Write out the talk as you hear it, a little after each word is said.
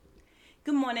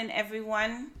Good morning,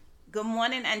 everyone. Good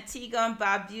morning, Antigua and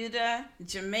Barbuda,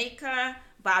 Jamaica,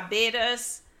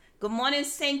 Barbados. Good morning,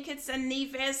 St. Kitts and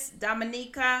Nevis,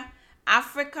 Dominica,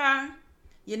 Africa,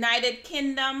 United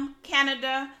Kingdom,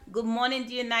 Canada. Good morning,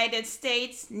 the United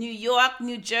States, New York,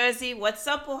 New Jersey. What's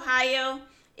up, Ohio,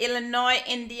 Illinois,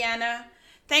 Indiana?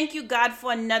 Thank you, God,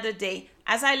 for another day.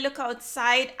 As I look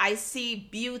outside, I see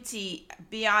beauty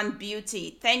beyond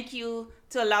beauty. Thank you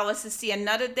to allow us to see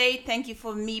another day. Thank you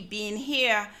for me being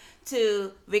here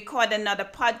to record another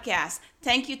podcast.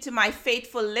 Thank you to my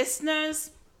faithful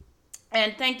listeners,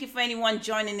 and thank you for anyone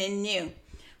joining in new.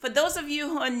 For those of you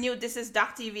who are new, this is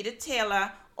Dr. Evita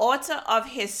Taylor, author of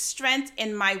His Strength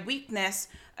in My Weakness,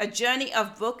 A Journey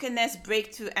of Brokenness,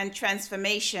 Breakthrough, and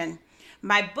Transformation.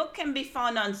 My book can be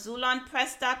found on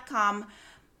ZulonPress.com,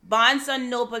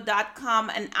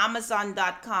 BarnesandNoble.com, and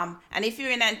Amazon.com. And if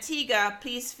you're in Antigua,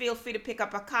 please feel free to pick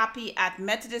up a copy at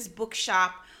Methodist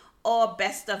Bookshop or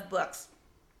Best of Books.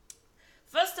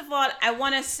 First of all, I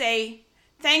want to say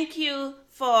thank you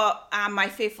for my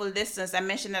faithful listeners. I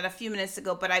mentioned that a few minutes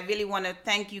ago, but I really want to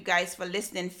thank you guys for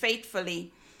listening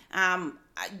faithfully. I'm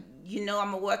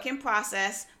a work in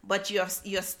process, but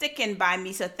you're sticking by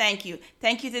me, so thank you.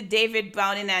 Thank you to David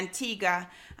Brown in Antigua.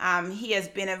 He has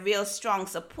been a real strong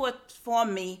support for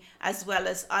me as well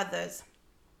as others.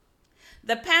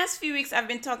 The past few weeks I've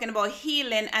been talking about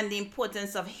healing and the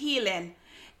importance of healing.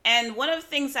 And one of the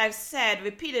things I've said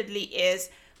repeatedly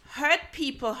is hurt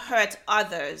people hurt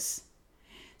others.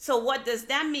 So what does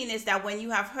that mean is that when you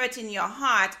have hurt in your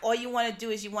heart, all you want to do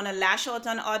is you want to lash out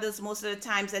on others most of the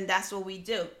times, and that's what we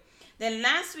do. Then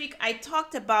last week I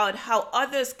talked about how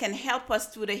others can help us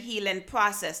through the healing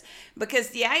process, because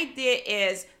the idea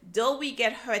is though we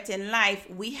get hurt in life,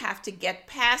 we have to get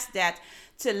past that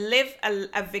to live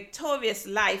a victorious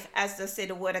life, as does say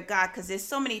the word of God, because there's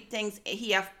so many things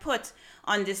he have put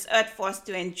on this earth for us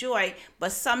to enjoy,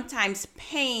 but sometimes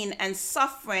pain and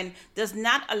suffering does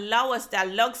not allow us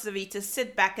that luxury to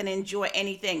sit back and enjoy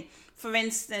anything. For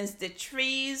instance, the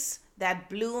trees that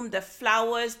bloom, the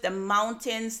flowers, the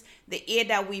mountains, the air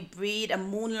that we breathe, a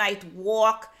moonlight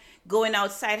walk, going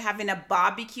outside, having a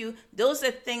barbecue, those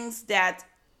are things that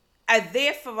are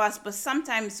there for us, but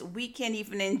sometimes we can't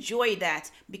even enjoy that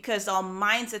because our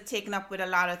minds are taken up with a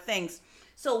lot of things.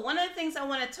 So one of the things I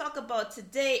want to talk about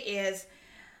today is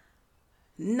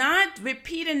not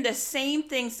repeating the same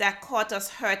things that cause us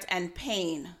hurt and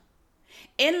pain.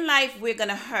 In life, we're going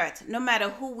to hurt. No matter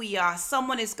who we are,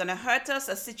 someone is going to hurt us,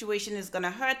 a situation is going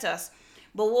to hurt us.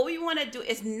 But what we want to do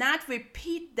is not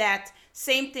repeat that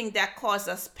same thing that caused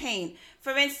us pain.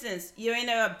 For instance, you're in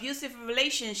an abusive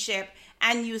relationship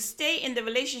and you stay in the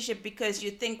relationship because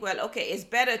you think, well, okay, it's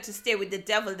better to stay with the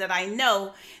devil that I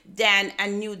know than a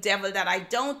new devil that I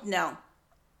don't know.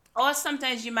 Or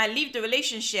sometimes you might leave the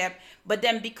relationship, but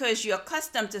then because you're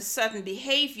accustomed to certain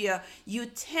behavior, you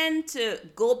tend to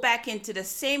go back into the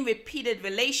same repeated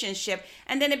relationship,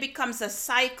 and then it becomes a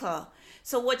cycle.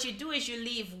 So what you do is you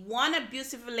leave one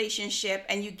abusive relationship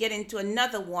and you get into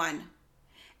another one.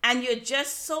 And you're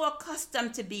just so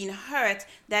accustomed to being hurt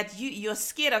that you're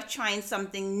scared of trying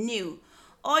something new.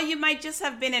 Or you might just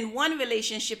have been in one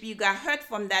relationship, you got hurt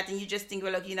from that, and you just think,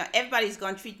 well, look, everybody's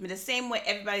going to treat me the same way,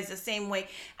 everybody's the same way,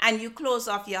 and you close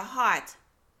off your heart.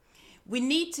 We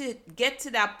need to get to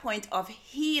that point of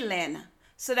healing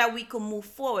so that we can move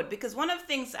forward. Because one of the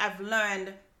things I've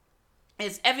learned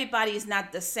is everybody is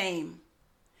not the same.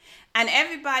 And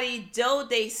everybody, though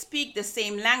they speak the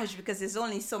same language, because there's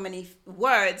only so many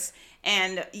words,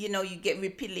 and you get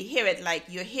repeatedly hear it, like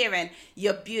you're hearing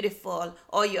you're beautiful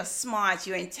or you're smart,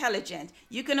 you're intelligent.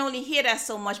 You can only hear that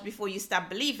so much before you start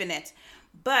believing it.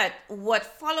 But what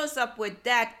follows up with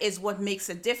that is what makes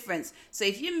a difference. So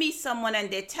if you meet someone and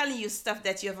they're telling you stuff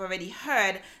that you've already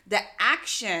heard, the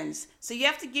actions, so you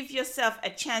have to give yourself a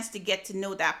chance to get to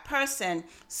know that person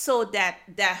so that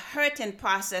the hurting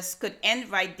process could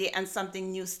end right there and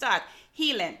something new start,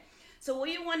 healing. So what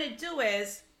we want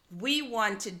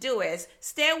to do is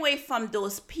stay away from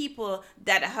those people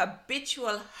that are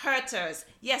habitual hurters.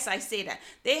 Yes, I say that.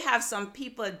 They have some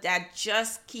people that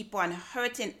just keep on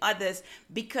hurting others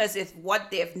because it's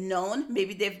what they've known.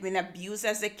 Maybe they've been abused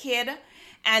as a kid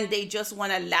and they just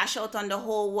want to lash out on the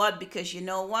whole world because you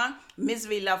know what?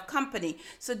 Misery love company.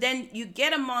 So then you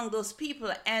get among those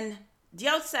people and the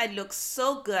outside looks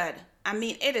so good. I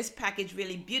mean, it is packaged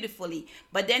really beautifully.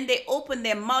 But then they open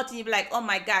their mouth and you be like, oh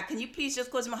my God, can you please just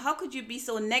close my mouth? How could you be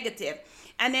so negative?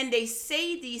 And then they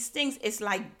say these things, it's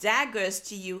like daggers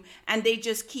to you, and they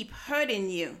just keep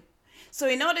hurting you. So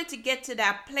in order to get to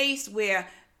that place where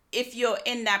if you're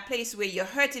in that place where you're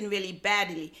hurting really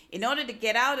badly, in order to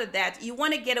get out of that, you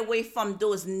want to get away from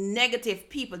those negative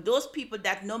people, those people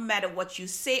that no matter what you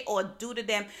say or do to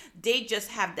them, they just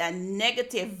have that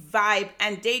negative vibe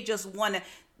and they just want to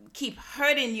keep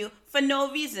hurting you for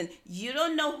no reason. You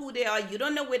don't know who they are. You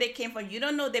don't know where they came from. You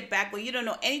don't know their background. You don't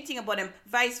know anything about them.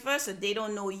 Vice versa. They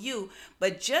don't know you.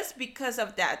 But just because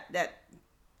of that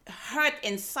hurt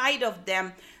inside of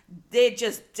them, they're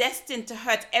just destined to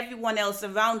hurt everyone else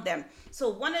around them. So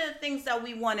one of the things that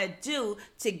we want to do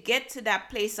to get to that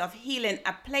place of healing,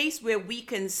 a place where we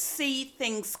can see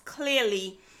things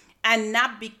clearly and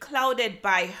not be clouded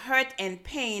by hurt and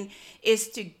pain, is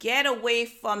to get away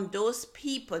from those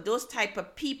people, those type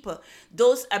of people,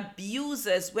 those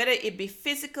abusers, whether it be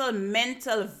physical,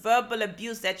 mental, verbal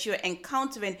abuse that you're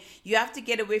encountering. You have to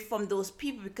get away from those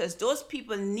people, because those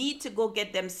people need to go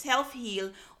get themselves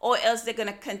healed, or else they're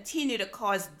going to continue to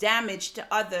cause damage to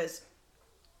others.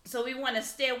 So we want to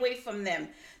stay away from them.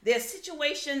 There are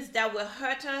situations that will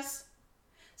hurt us.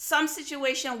 Some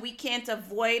situation we can't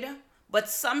avoid, but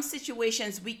some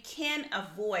situations we can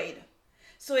avoid.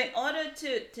 So in order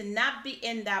to not be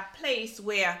in that place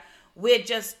where we're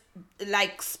just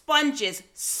like sponges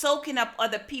soaking up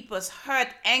other people's hurt,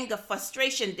 anger,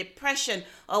 frustration, depression,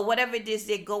 or whatever it is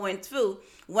they're going through,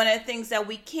 one of the things that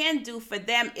we can do for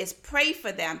them is pray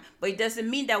for them. But it doesn't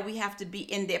mean that we have to be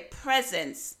in their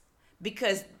presence,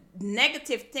 because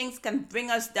negative things can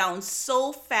bring us down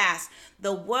so fast.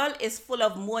 The world is full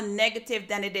of more negative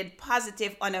than it is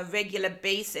positive on a regular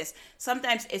basis.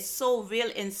 Sometimes it's so real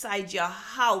inside your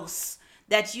house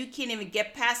that you can't even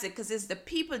get past it, because it's the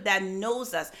people that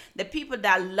knows us, the people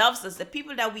that loves us, the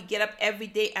people that we get up every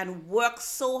day and work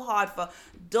so hard for.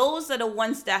 Those are the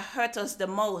ones that hurt us the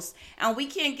most, and we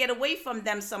can't get away from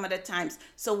them some of the times.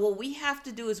 So what we have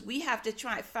to do is we have to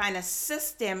try and find a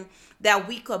system that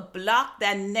we could block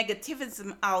that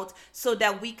negativism out, so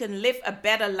that we can live a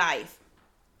better life.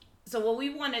 So what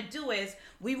we want to do is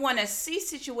we want to see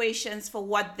situations for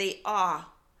what they are.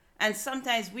 And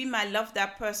sometimes we might love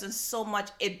that person so much,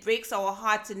 it breaks our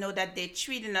heart to know that they're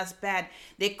treating us bad.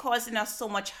 They're causing us so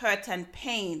much hurt and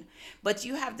pain. But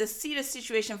you have to see the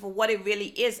situation for what it really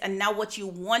is, and not what you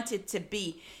want it to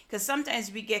be. Because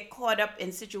sometimes we get caught up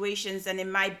in situations, and it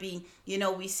might be,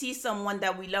 we see someone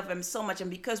that we love them so much, and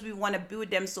because we want to be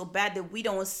with them so bad, that we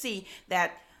don't see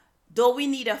that though we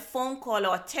need a phone call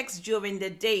or a text during the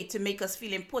day to make us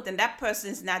feel important, that person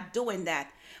is not doing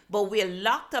that. But we're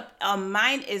locked up. Our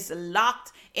mind is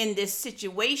locked in this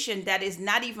situation that is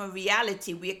not even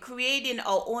reality. We're creating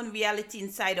our own reality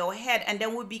inside our head, and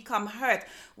then we become hurt.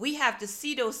 We have to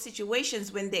see those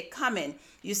situations when they're coming.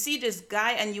 You see this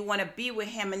guy and you want to be with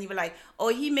him, and you're like, oh,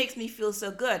 he makes me feel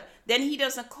so good. Then he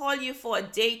doesn't call you for a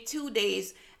day, 2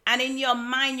 days. And in your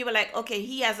mind, you were like, okay,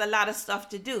 he has a lot of stuff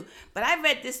to do. But I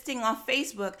read this thing on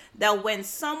Facebook that when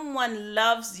someone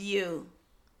loves you,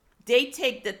 they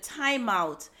take the time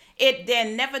out.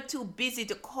 They're never too busy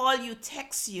to call you,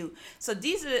 text you. So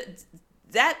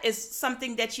that is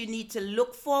something that you need to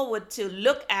look forward to,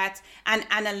 look at and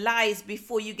analyze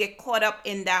before you get caught up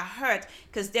in that hurt.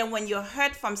 Because then when you're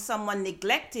hurt from someone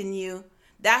neglecting you,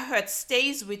 that hurt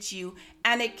stays with you,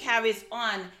 and it carries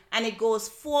on and it goes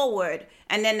forward.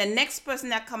 And then the next person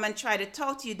that come and try to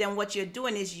talk to you, then what you're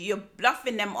doing is you're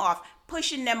bluffing them off,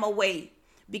 pushing them away.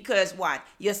 Because what?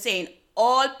 You're saying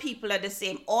all people are the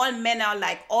same. All men are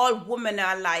alike. All women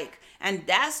are alike. And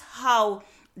that's how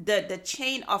the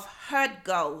chain of hurt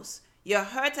goes. You're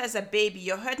hurt as a baby.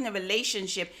 You're hurt in a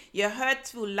relationship. You're hurt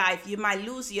through life. You might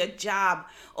lose your job,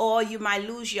 or you might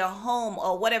lose your home,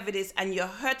 or whatever it is, and you're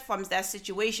hurt from that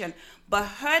situation. But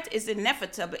hurt is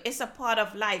inevitable. It's a part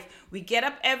of life. We get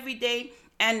up every day,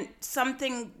 and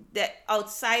something that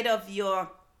outside of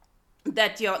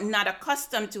that you're not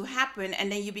accustomed to happen,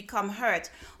 and then you become hurt.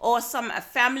 Or a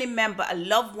family member, a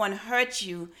loved one hurt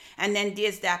you, and then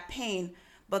there's that pain.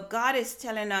 But God is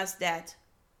telling us that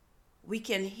we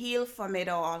can heal from it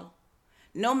all.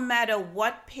 No matter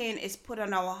what pain is put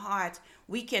on our heart,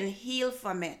 we can heal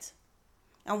from it.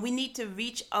 And we need to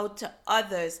reach out to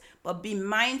others, but be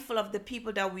mindful of the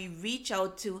people that we reach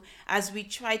out to as we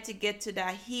try to get to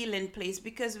that healing place,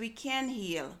 because we can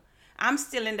heal. I'm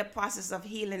still in the process of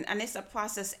healing, and it's a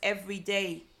process every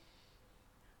day.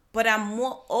 But I'm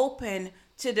more open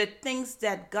to the things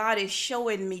that God is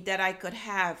showing me that I could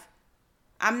have.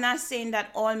 I'm not saying that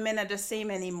all men are the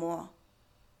same anymore.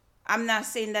 I'm not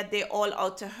saying that they're all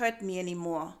out to hurt me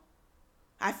anymore.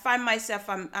 I find myself,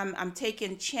 I'm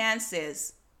taking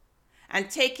chances. And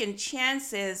taking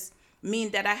chances mean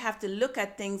that I have to look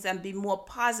at things and be more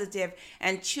positive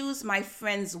and choose my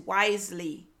friends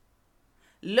wisely.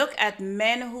 Look at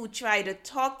men who try to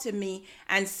talk to me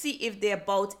and see if they're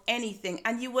about anything.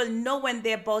 And you will know when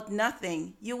they're about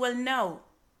nothing. You will know.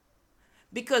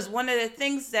 Because one of the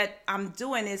things that I'm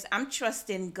doing is I'm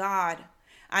trusting God.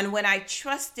 And when I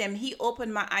trust him, he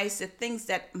opened my eyes to things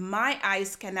that my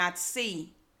eyes cannot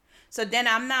see. So then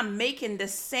I'm not making the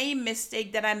same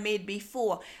mistake that I made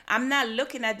before. I'm not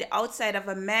looking at the outside of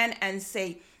a man and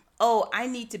say, oh, I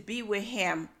need to be with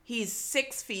him. He's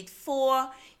 6'4".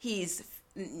 He's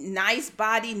nice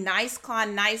body, nice car,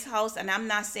 nice house. And I'm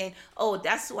not saying, oh,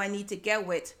 that's who I need to get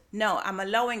with. No, I'm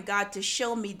allowing God to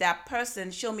show me that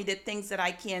person, show me the things that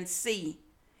I can't see.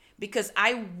 Because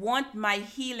I want my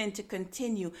healing to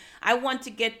continue. I want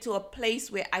to get to a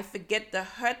place where I forget the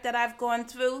hurt that I've gone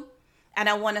through and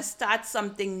I want to start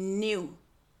something new.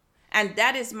 And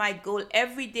that is my goal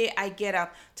every day I get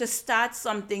up, to start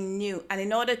something new. And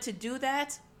in order to do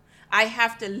that, I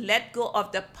have to let go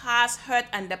of the past hurt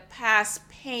and the past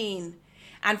pain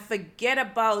and forget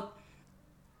about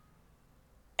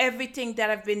everything that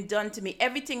have been done to me,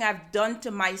 everything I've done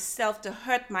to myself to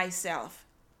hurt myself.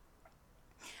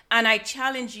 And I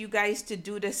challenge you guys to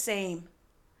do the same,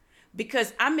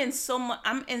 because I'm in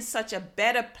such a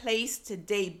better place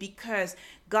today because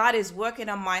God is working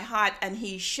on my heart and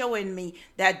he's showing me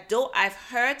that though I've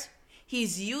hurt,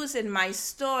 he's using my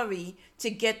story to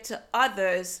get to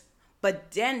others.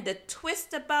 But then the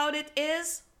twist about it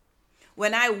is,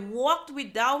 when I walked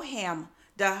without him,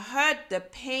 the hurt, the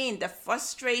pain, the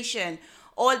frustration,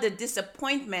 all the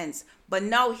disappointments, but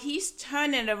now he's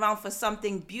turning around for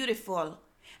something beautiful.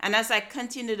 And as I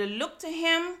continue to look to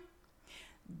him,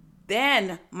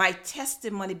 then my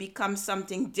testimony becomes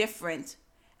something different.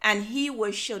 And he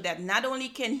will show that not only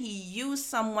can he use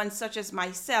someone such as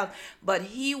myself, but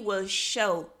he will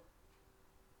show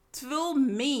through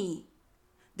me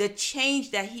the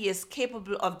change that he is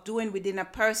capable of doing within a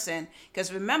person.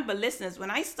 Because remember, listeners,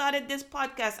 when I started this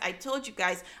podcast, I told you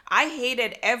guys, I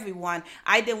hated everyone.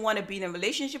 I didn't want to be in a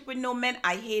relationship with no men.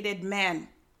 I hated men.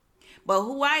 But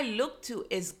who I look to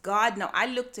is God now. I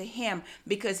look to him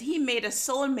because he made a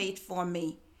soulmate for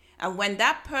me. And when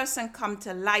that person come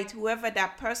to light, whoever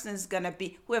that person is going to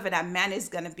be, whoever that man is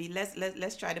going to be,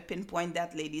 let's try to pinpoint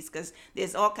that, ladies, because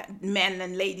there's all men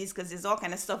and ladies, because there's all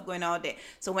kind of stuff going on there.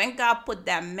 So when God put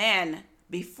that man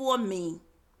before me,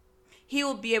 he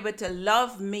will be able to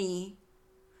love me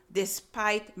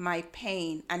despite my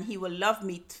pain, and he will love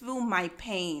me through my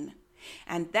pain.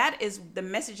 And that is the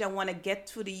message I want to get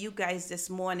through to you guys this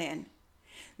morning.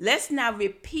 Let's not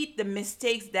repeat the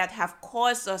mistakes that have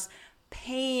caused us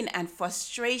pain and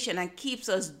frustration and keeps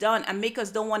us down and make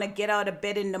us don't want to get out of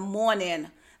bed in the morning.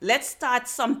 Let's start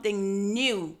something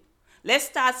new. Let's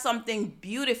start something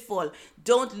beautiful.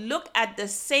 Don't look at the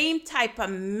same type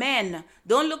of men.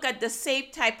 Don't look at the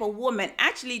same type of woman.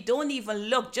 Actually, don't even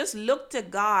look. Just look to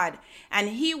God, and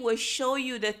he will show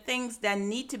you the things that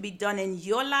need to be done in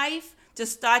your life to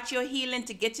start your healing,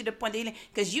 to get to the point of healing.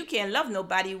 Because you can't love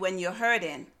nobody when you're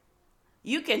hurting.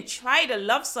 You can try to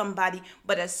love somebody,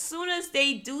 but as soon as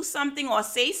they do something or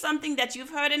say something that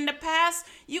you've heard in the past,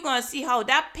 you're going to see how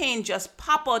that pain just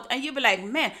pop out, and you'll be like,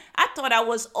 man, I thought I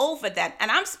was over that.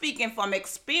 And I'm speaking from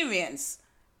experience.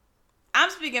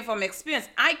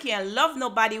 I can't love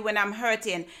nobody when I'm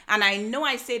hurting. And I know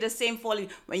I say the same for you.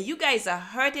 When you guys are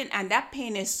hurting and that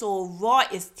pain is so raw,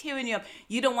 it's tearing you up,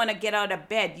 you don't want to get out of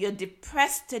bed. You're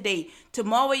depressed today.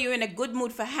 Tomorrow you're in a good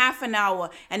mood for half an hour,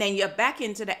 and then you're back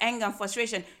into the anger and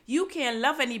frustration. You can't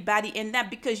love anybody in that,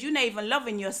 because you're not even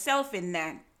loving yourself in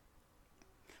that.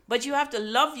 But you have to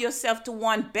love yourself to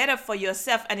want better for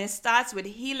yourself. And it starts with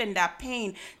healing that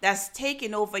pain that's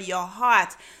taking over your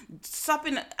heart,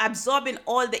 absorbing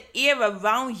all the air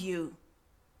around you.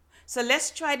 So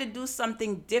let's try to do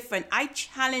something different. I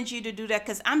challenge you to do that,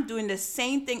 because I'm doing the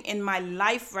same thing in my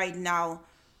life right now.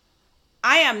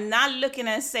 I am not looking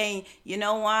and saying, you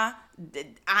know what,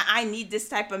 I need this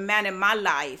type of man in my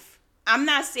life. I'm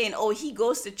not saying, oh, he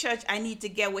goes to church, I need to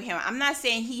get with him. I'm not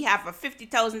saying he have a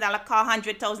 $50,000 car,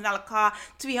 $100,000 car,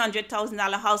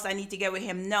 $300,000 house, I need to get with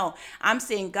him. No, I'm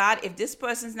saying, God, if this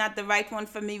person's not the right one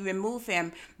for me, remove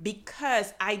him,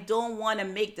 because I don't want to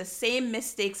make the same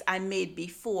mistakes I made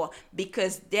before,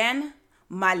 because then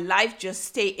my life just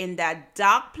stay in that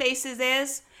dark places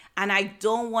is, and I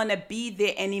don't want to be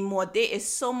there anymore. There is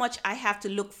so much I have to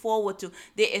look forward to.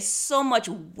 There is so much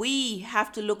we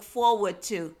have to look forward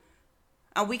to.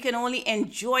 And we can only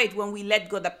enjoy it when we let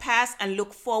go of the past and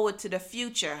look forward to the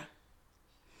future.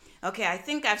 Okay, I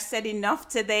think I've said enough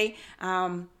today.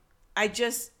 I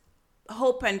just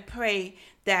hope and pray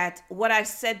that what I've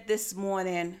said this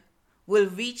morning will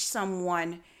reach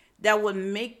someone that will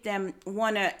make them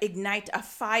want to ignite a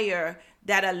fire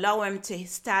that allow them to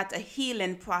start a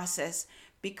healing process,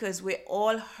 because we're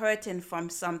all hurting from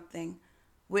something.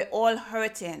 We're all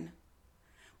hurting.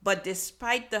 But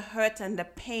despite the hurt and the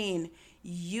pain,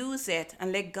 use it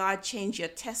and let God change your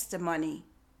testimony.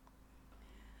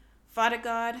 Father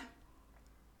God,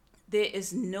 there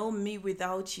is no me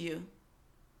without you.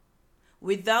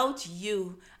 Without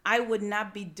you, I would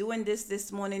not be doing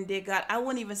this morning, dear God. I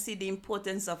won't even see the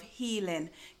importance of healing,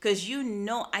 because you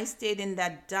know I stayed in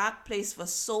that dark place for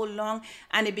so long,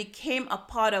 and it became a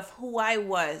part of who I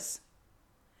was.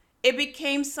 It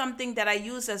became something that I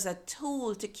use as a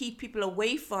tool to keep people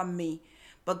away from me.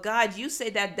 But God, you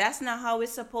say that that's not how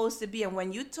it's supposed to be. And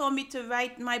when you told me to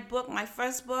write my book, my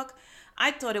first book, I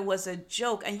thought it was a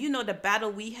joke. And you know the battle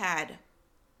we had.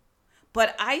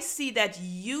 But I see that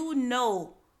you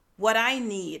know what I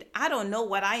need. I don't know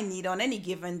what I need on any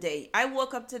given day. I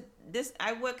woke up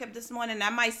this morning, I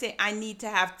might say I need to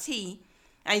have tea,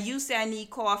 and you say I need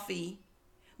coffee.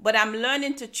 But I'm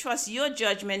learning to trust your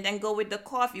judgment and go with the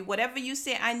coffee. Whatever you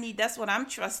say I need, that's what I'm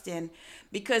trusting,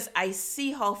 because I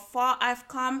see how far I've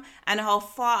come and how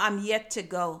far I'm yet to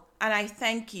go. And I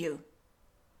thank you.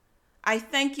 I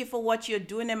thank you for what you're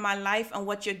doing in my life and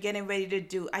what you're getting ready to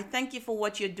do. I thank you for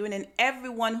what you're doing in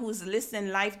everyone who's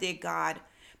listening live, dear God,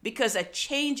 because a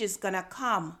change is going to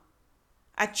come.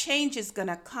 A change is going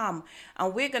to come.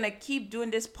 And we're going to keep doing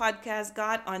this podcast,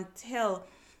 God, until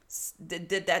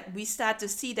that we start to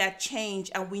see that change,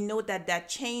 and we know that that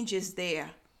change is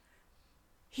there.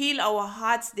 Heal our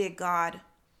hearts, dear God.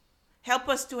 Help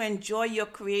us to enjoy your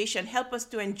creation. Help us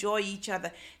to enjoy each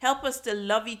other. Help us to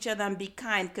love each other and be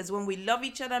kind, because when we love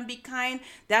each other and be kind,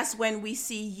 that's when we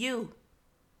see you,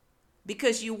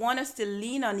 because you want us to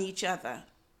lean on each other.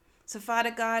 So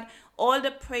Father God, all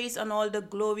the praise and all the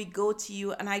glory go to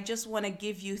you, and I just want to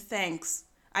give you thanks.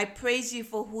 I praise you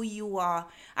for who you are.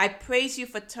 I praise you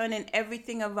for turning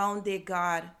everything around, dear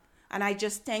God. And I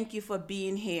just thank you for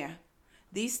being here.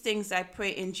 These things I pray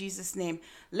in Jesus' name.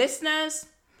 Listeners,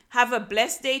 have a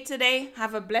blessed day today.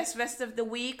 Have a blessed rest of the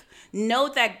week. Know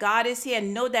that God is here.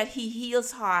 Know that he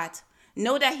heals heart.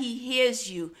 Know that he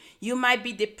hears you. You might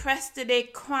be depressed today,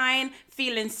 crying,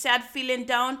 feeling sad, feeling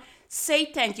down. Say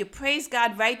thank you. Praise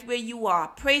God right where you are.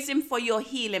 Praise him for your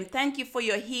healing. Thank you for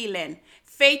your healing.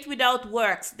 Faith without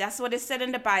works. That's what it said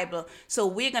in the Bible. So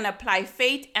we're going to apply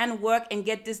faith and work and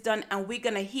get this done, and we're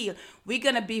going to heal. We're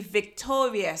going to be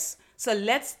victorious. So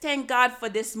let's thank God for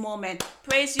this moment.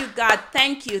 Praise you, God.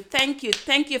 Thank you. Thank you.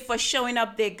 Thank you for showing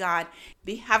up there, God.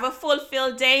 Have a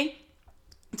fulfilled day.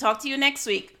 Talk to you next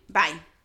week. Bye.